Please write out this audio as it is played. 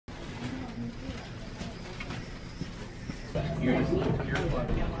I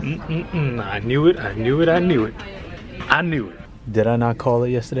knew it, I knew it, I knew it. I knew it. Did I not call it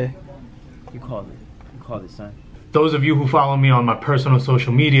yesterday? You called it. You called it, son. Those of you who follow me on my personal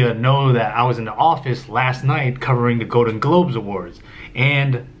social media know that I was in the office last night covering the Golden Globes Awards.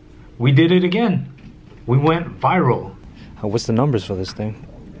 And we did it again. We went viral. What's the numbers for this thing?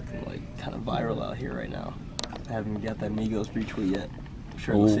 Like, kind of viral out here right now. I haven't got that Migos retweet yet. I'm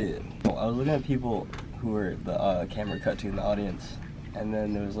sure we'll see it. Well, I was looking at people who were the camera cut to in the audience. And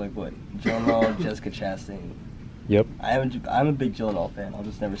then there was like, what, Gyllenhaal, Jessica Chastain. Yep. I'm a big Gyllenhaal fan. I'll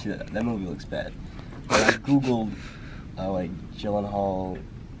just never see that. That movie looks bad. But I googled like Gyllenhaal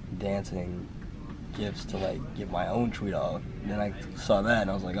dancing gifs to like get my own tweet off. And then I saw that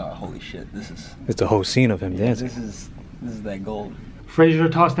and I was like, oh, holy shit, this is. It's a whole scene of him dancing. This is that gold. Frazier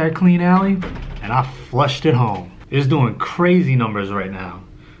tossed that clean alley, and I flushed it home. It's doing crazy numbers right now.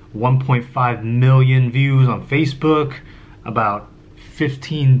 1.5 million views on Facebook, about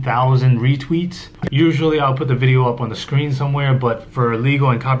 15,000 retweets. Usually I'll put the video up on the screen somewhere, but for legal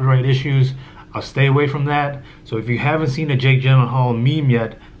and copyright issues, I'll stay away from that. So if you haven't seen the Jake Gyllenhaal meme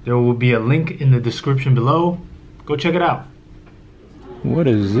yet, there will be a link in the description below. Go check it out. What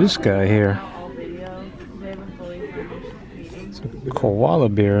is this guy here? It's a koala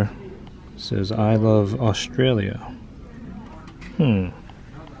bear. It says, I love Australia.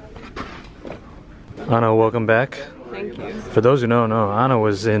 Anna, welcome back. Thank you. For those who don't know, Anna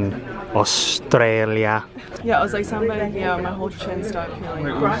was in Australia. Yeah, I was like, somebody, yeah, my whole chin started peeling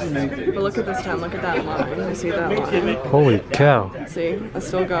off. But look at this time, look at that line. You see that line? Holy cow. See, I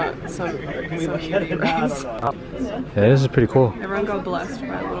still got some UV rays. Yeah, this is pretty cool. Everyone got blessed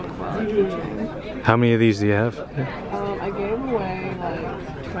by a little koala keychain. How many of these do you have? I gave away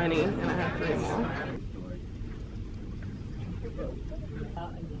like 20 and I have 3 more.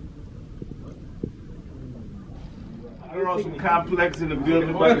 There are some complex in the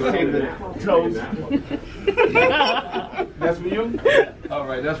building, but I can see the toes. That's for you? All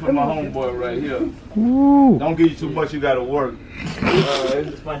right, that's for my homeboy right here. Ooh. Don't give you too much, you gotta work. This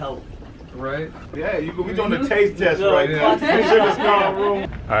is my help. Right? Yeah, we doing the taste test right now. Make sure it's calm room.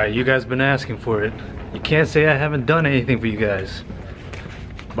 Alright, you guys been asking for it. You can't say I haven't done anything for you guys.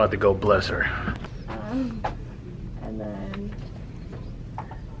 About to go bless her. And then,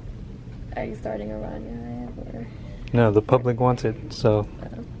 are you starting a run yet? Or? No, the public wants it, so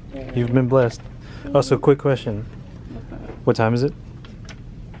you've been blessed. Also, quick question. What time is it?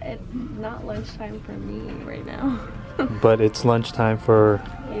 It's not lunchtime for me right now. But it's lunchtime for...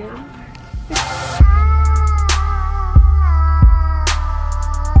 You?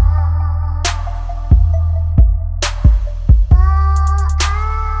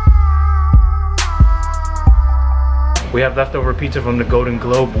 We have leftover pizza from the Golden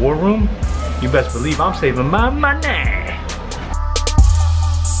Globe War Room. You best believe I'm saving my money.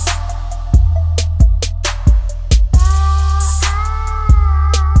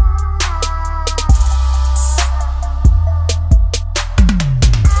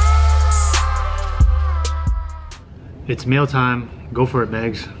 It's meal time. Go for it,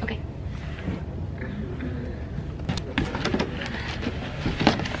 Megs. Okay.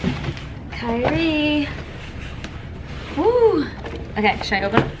 Kyrie. Woo. Okay, should I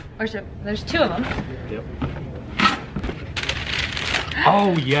open? Or should there's 2 of them? Yep.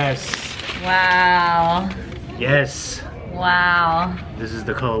 Oh yes. Wow. Yes. Wow. This is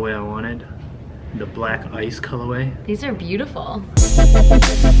the colorway I wanted. The black ice colorway. These are beautiful.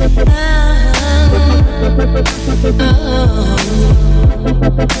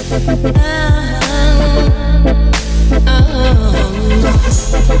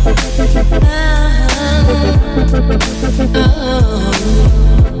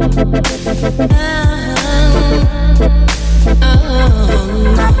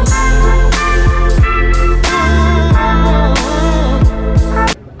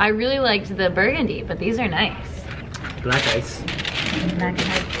 I really liked the burgundy, but these are nice. Black ice. Black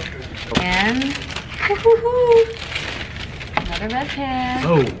ice. And woo-hoo-hoo, another red pen.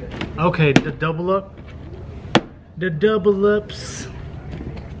 Oh, okay, the double up. The double ups.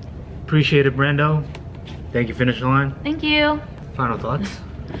 Appreciate it, Brando. Thank you, Finish Line. Thank you. Final thoughts?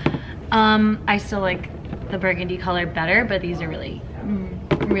 I still like the burgundy color better, but these are really,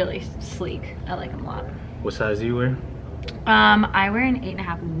 really sleek. I like them a lot. What size do you wear? I wear an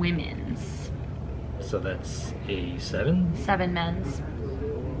 8.5 women's. So that's a 7? 7 men's.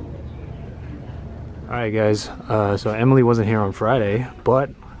 Alright guys, so Emily wasn't here on Friday, but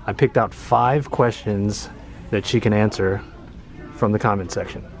I picked out 5 questions that she can answer from the comment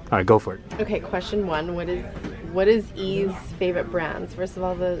section. Alright, go for it. Okay, question 1. What is what is E's favorite brands? First of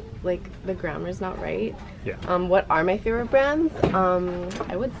all, the grammar's not right. Yeah. What are my favorite brands?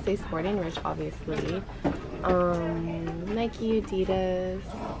 I would say Sporting Rich, obviously. Nike, Adidas.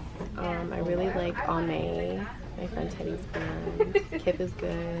 I really like Ame, my friend Teddy's brand. Kip is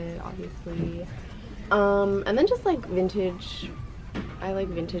good, obviously. And then just like vintage. I like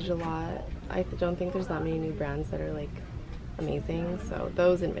vintage a lot. I don't think there's that many new brands that are like amazing, so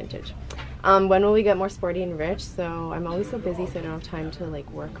those and vintage. When will we get more Sporty and Rich? So I'm always so busy, so I don't have time to like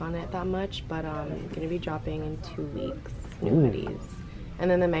work on it that much, but I'm gonna be dropping in 2 weeks, new hoodies.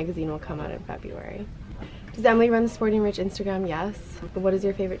 And then the magazine will come out in February. Does Emily run the Sporty and Rich Instagram? Yes. What is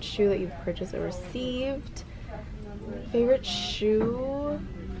your favorite shoe that you've purchased or received? Favorite shoe?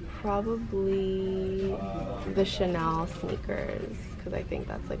 Probably the Chanel sneakers, because I think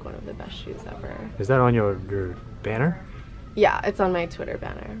that's like one of the best shoes ever. Is that on your banner? Yeah, it's on my Twitter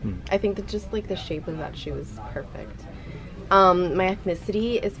banner. I think that just like the shape of that shoe is perfect. My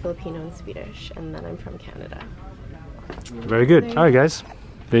ethnicity is Filipino and Swedish, and then I'm from Canada. Very good. All right, guys.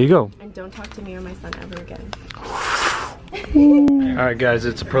 There you go. And don't talk to me or my son ever again. All right, guys.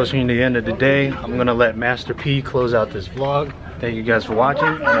 It's approaching the end of the day. I'm going to let Master P close out this vlog. Thank you guys for watching,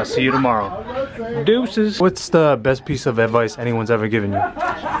 and I'll see you tomorrow. Deuces. What's the best piece of advice anyone's ever given you?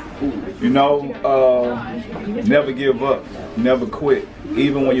 You know, never give up, never quit.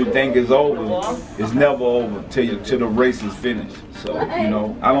 Even when you think it's over, it's never over till the race is finished. So, you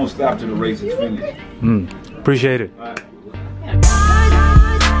know, I don't stop till the race is finished. Appreciate it.